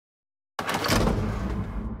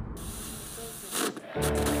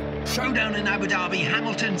Showdown in Abu Dhabi,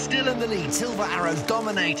 Hamilton still in the lead. Silver Arrows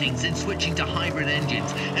dominating since switching to hybrid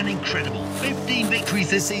engines. An incredible 15 victories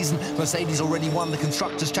this season. Mercedes already won the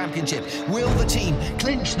Constructors' Championship. Will the team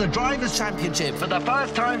clinch the Drivers' Championship for the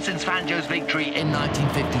first time since Fangio's victory in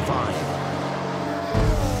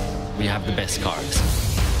 1955? We have the best cars.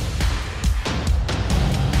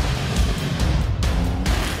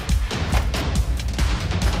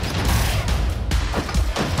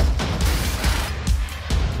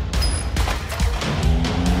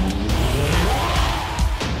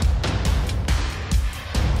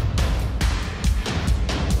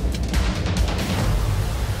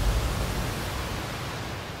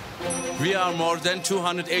 We are more than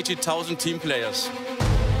 280,000 team players.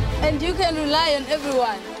 And you can rely on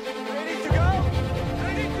everyone. Ready to go?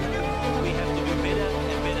 Ready to go! We have to be better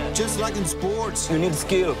and better. Just like in sports, you need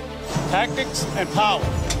skill, Tactics and power.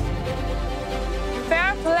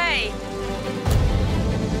 Fair play.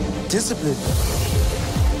 discipline,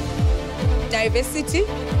 Diversity.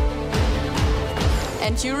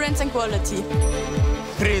 Endurance and quality.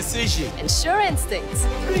 precision, And sure instincts.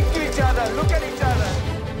 Look at each other. Look at each other.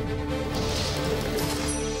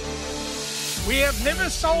 We have never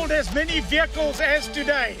sold as many vehicles as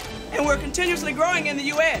today. And we're continuously growing in the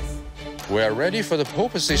US. We are ready for the pole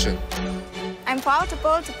position. I'm proud to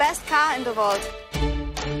build the best car in the world.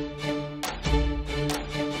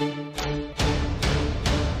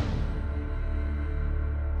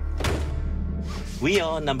 We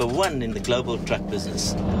are #1 in the global truck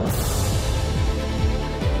business.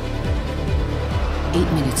 8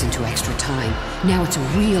 minutes into extra time. Now it's a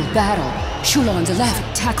real battle. Shula on the left,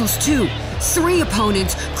 tackles 2. 3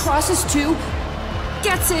 opponents, crosses 2,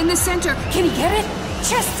 gets in the center. Can he get it?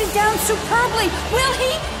 Chests it down superbly. Will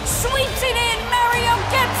he? Sweeps it in. Mario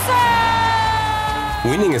gets it!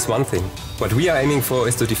 Winning is one thing. What we are aiming for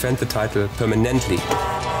is to defend the title permanently.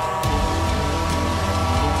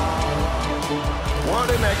 What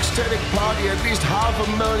an ecstatic party, at least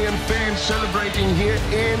 500,000 fans celebrating here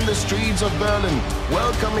in the streets of Berlin,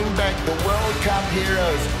 welcoming back the World Cup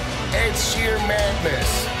heroes. It's sheer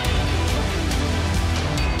madness.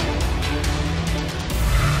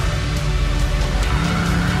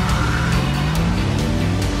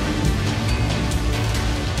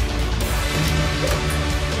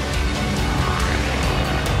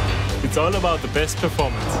 It's all about the best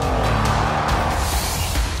performance.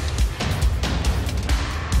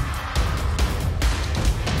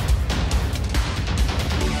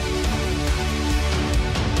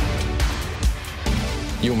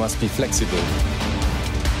 You must be flexible.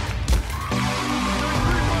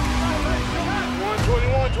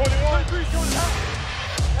 21.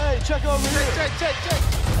 Hey, check over here. Check.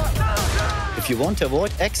 If you want to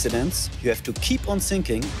avoid accidents, you have to keep on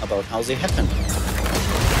thinking about how they happen.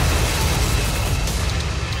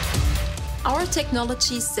 Our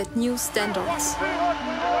technologies set new standards.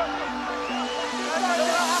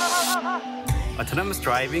 Autonomous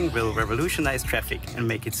driving will revolutionize traffic and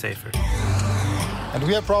make it safer. And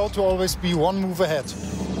we are proud to always be one move ahead.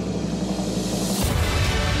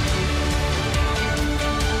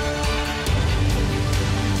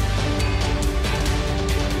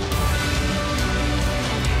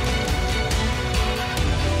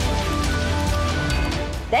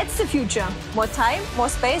 That's the future. More time, more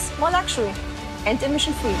space, more luxury. And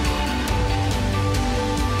emission-free.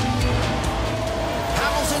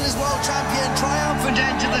 Hamilton is world champion, triumphant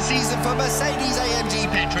end to the season for Mercedes-AMG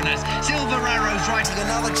Petronas. Silver Arrows writing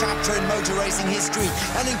another chapter in motor racing history.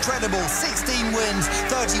 An incredible 16 wins,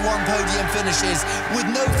 31 podium finishes. With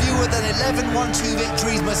no fewer than 11 1-2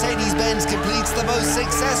 victories, Mercedes-Benz completes the most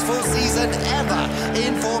successful season ever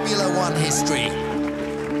in Formula One history.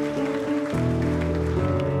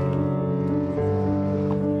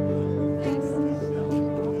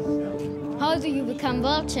 How do you become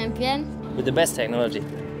world champion? With the best technology.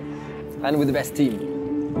 And with the best team.